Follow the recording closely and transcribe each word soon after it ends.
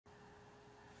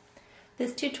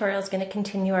This tutorial is going to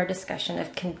continue our discussion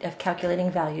of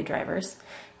calculating value drivers.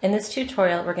 In this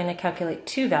tutorial, we're going to calculate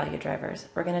two value drivers.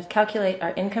 We're going to calculate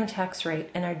our income tax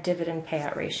rate and our dividend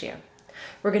payout ratio.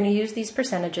 We're going to use these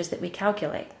percentages that we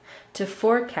calculate to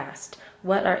forecast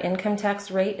what our income tax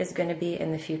rate is going to be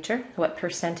in the future, what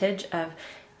percentage of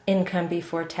income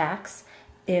before tax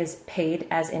is paid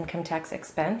as income tax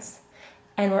expense.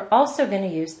 And we're also going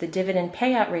to use the dividend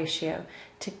payout ratio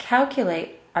to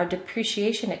calculate our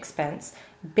depreciation expense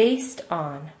based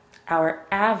on our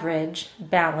average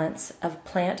balance of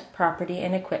plant, property,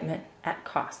 and equipment at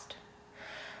cost.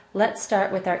 Let's start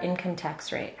with our income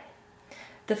tax rate.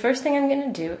 The first thing I'm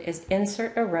going to do is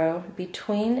insert a row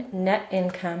between net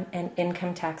income and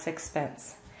income tax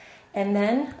expense. And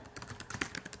then,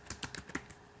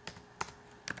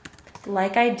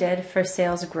 like I did for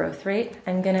sales growth rate,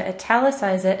 I'm going to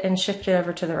italicize it and shift it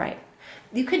over to the right.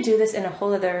 You could do this in a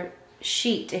whole other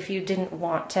sheet if you didn't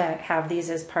want to have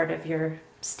these as part of your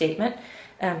statement.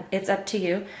 It's up to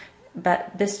you,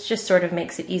 but this just sort of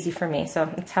makes it easy for me,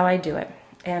 so it's how I do it.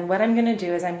 And what I'm going to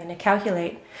do is I'm going to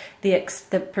calculate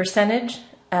the percentage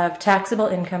of taxable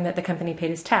income that the company paid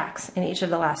as tax in each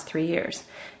of the last 3 years.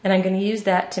 And I'm going to use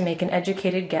that to make an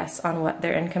educated guess on what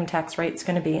their income tax rate is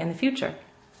going to be in the future.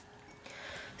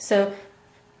 So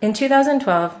in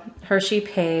 2012, Hershey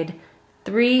paid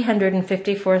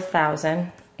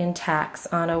 $354,000 in tax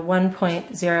on a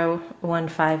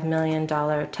 $1.015 million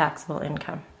taxable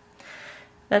income.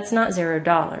 That's not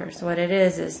 $0. What it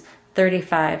is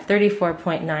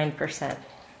 34.9%.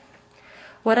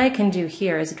 What I can do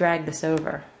here is drag this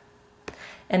over,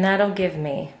 and that'll give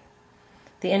me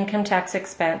the income tax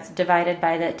expense divided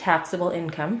by the taxable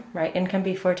income, right? Income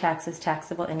before taxes,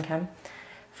 taxable income,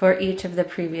 for each of the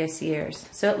previous years.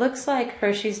 So it looks like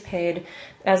Hershey's paid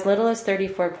as little as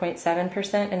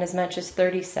 34.7% and as much as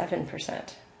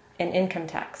 37% in income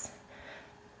tax.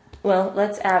 Well,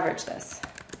 let's average this.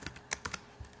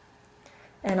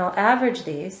 And I'll average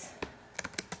these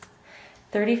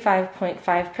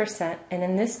 35.5%, and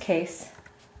in this case,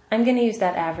 I'm going to use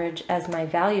that average as my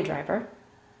value driver.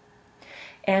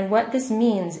 And what this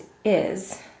means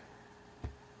is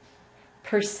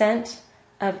percent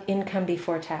of income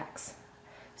before tax.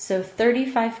 So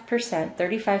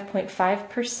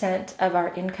 35.5% of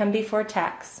our income before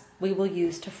tax we will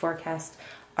use to forecast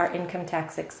our income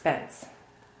tax expense.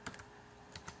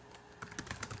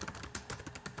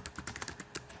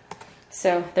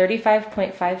 So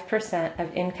 35.5%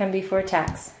 of income before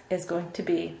tax is going to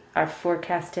be our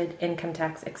forecasted income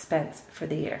tax expense for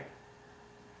the year.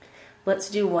 Let's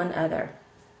do one other.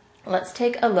 Let's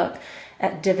take a look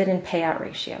at dividend payout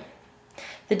ratio.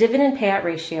 The dividend payout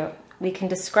ratio, we can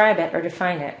describe it or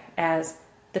define it as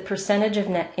the percentage of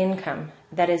net income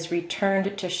that is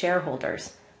returned to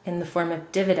shareholders in the form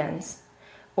of dividends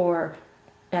or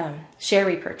share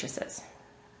repurchases.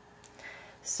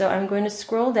 So I'm going to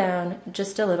scroll down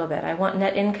just a little bit. I want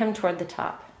net income toward the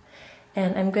top.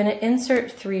 And I'm going to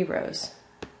insert 3 rows.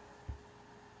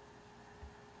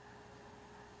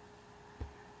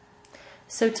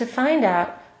 So to find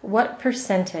out what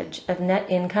percentage of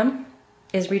net income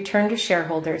is returned to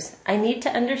shareholders, I need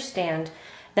to understand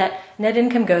that net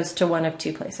income goes to one of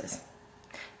two places.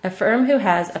 A firm who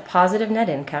has a positive net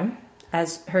income,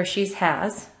 as Hershey's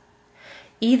has,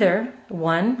 either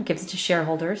 1, gives it to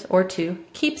shareholders, or 2,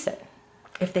 keeps it.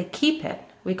 If they keep it,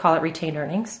 we call it retained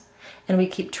earnings, and we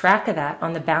keep track of that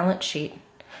on the balance sheet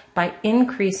by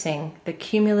increasing the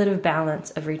cumulative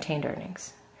balance of retained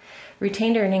earnings.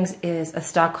 Retained earnings is a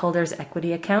stockholders'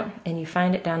 equity account, and you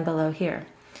find it down below here.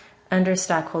 Under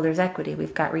stockholders' equity,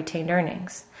 we've got retained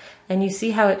earnings. And you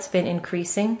see how it's been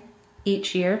increasing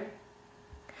each year?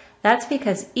 That's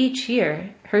because each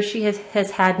year, Hershey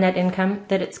has had net income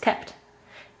that it's kept.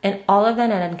 And all of that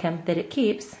net income that it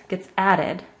keeps gets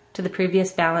added to the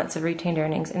previous balance of retained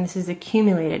earnings, and this is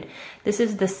accumulated. This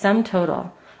is the sum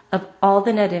total of all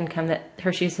the net income that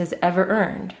Hershey's has ever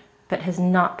earned, but has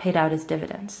not paid out as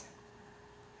dividends.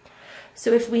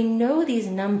 So if we know these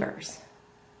numbers,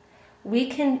 we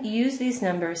can use these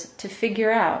numbers to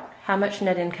figure out how much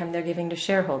net income they're giving to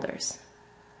shareholders.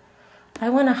 I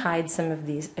want to hide some of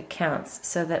these accounts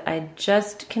so that I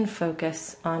just can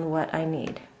focus on what I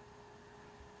need.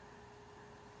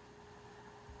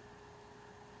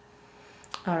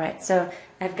 All right, so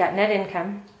I've got net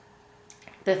income,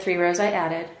 the 3 rows I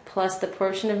added, plus the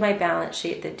portion of my balance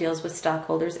sheet that deals with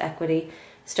stockholders' equity,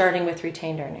 starting with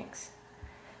retained earnings.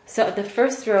 So the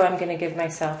first row I'm going to give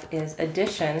myself is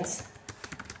additions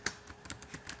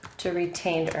to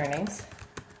retained earnings.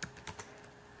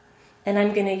 And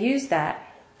I'm going to use that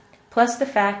plus the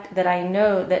fact that I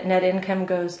know that net income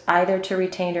goes either to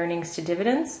retained earnings to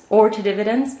dividends or to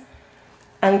dividends,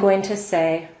 I'm going to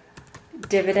say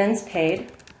dividends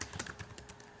paid,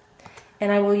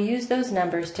 and I will use those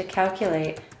numbers to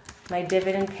calculate my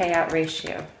dividend payout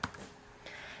ratio.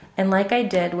 And like I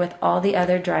did with all the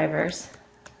other drivers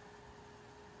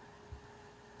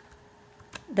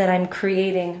that I'm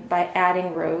creating by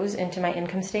adding rows into my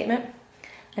income statement,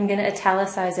 I'm going to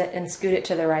italicize it and scoot it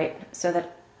to the right so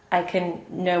that I can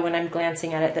know when I'm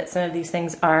glancing at it that some of these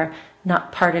things are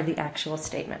not part of the actual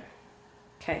statement.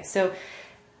 Okay, so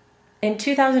in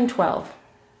 2012,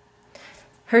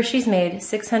 Hershey's made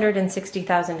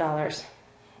 $660,000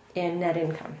 in net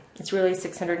income. It's really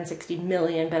 $660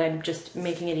 million, but I'm just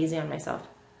making it easy on myself.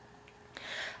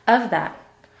 Of that,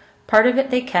 part of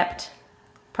it they kept,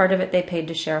 part of it they paid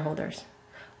to shareholders.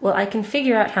 Well, I can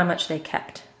figure out how much they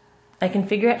kept. I can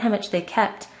figure out how much they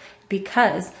kept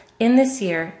because in this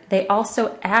year, they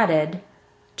also added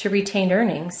to retained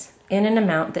earnings in an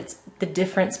amount that's the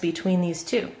difference between these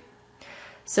two.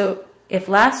 So if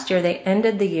last year they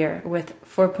ended the year with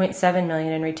 $4.7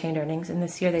 million in retained earnings, and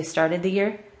this year they started the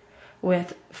year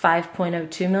with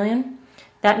 $5.02 million,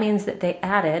 that means that they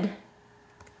added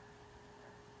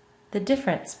the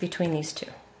difference between these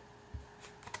two,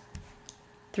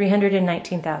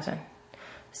 $319,000.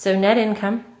 So net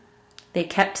income, they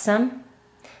kept some.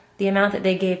 The amount that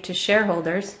they gave to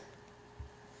shareholders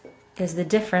is the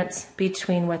difference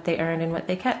between what they earned and what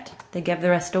they kept. They gave the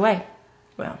rest away,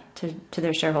 well, to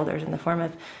their shareholders in the form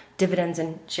of dividends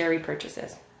and share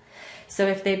repurchases. So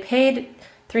if they paid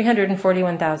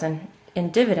 $341,000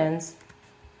 in dividends,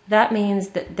 that means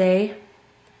that they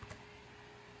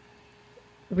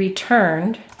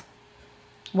returned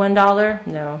 $1,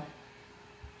 no,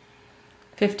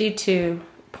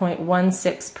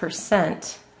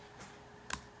 52.16%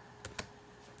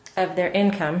 of their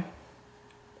income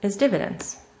is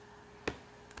dividends.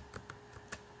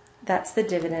 That's the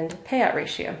dividend payout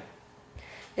ratio.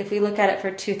 If we look at it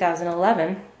for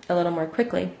 2011 a little more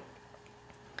quickly,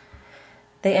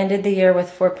 they ended the year with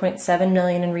 $4.7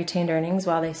 million in retained earnings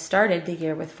while they started the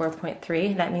year with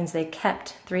 $4.3. That means they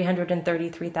kept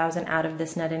 $333,000 out of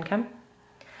this net income.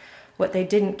 What they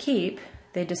didn't keep,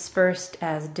 they dispersed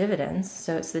as dividends,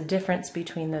 so it's the difference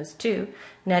between those two.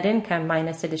 Net income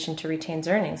minus addition to retained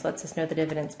earnings lets us know the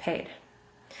dividends paid.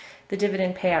 The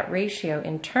dividend payout ratio,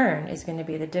 in turn, is going to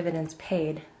be the dividends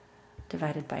paid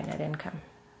divided by net income.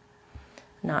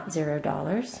 Not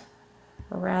 $0,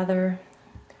 rather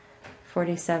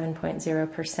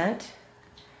 47.0%.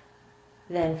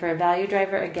 Then for a value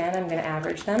driver, again, I'm going to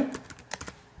average them.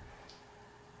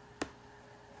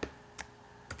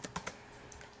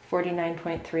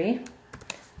 49.3,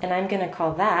 and I'm going to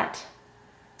call that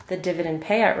the dividend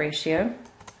payout ratio,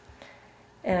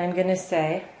 and I'm going to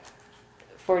say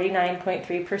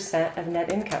 49.3% of net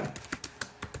income.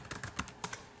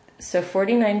 So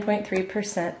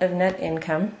 49.3% of net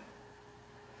income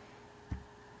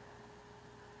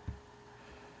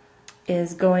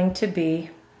is going to be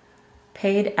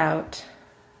paid out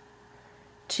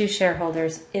to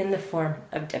shareholders in the form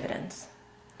of dividends.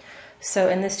 So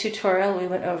in this tutorial, we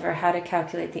went over how to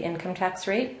calculate the income tax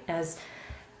rate as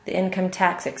the income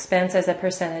tax expense as a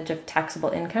percentage of taxable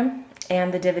income,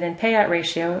 and the dividend payout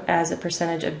ratio as a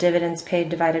percentage of dividends paid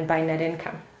divided by net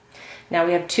income. Now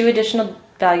we have two additional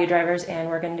value drivers, and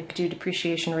we're going to do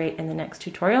depreciation rate in the next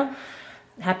tutorial.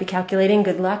 Happy calculating,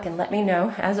 good luck, and let me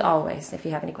know, as always, if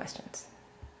you have any questions.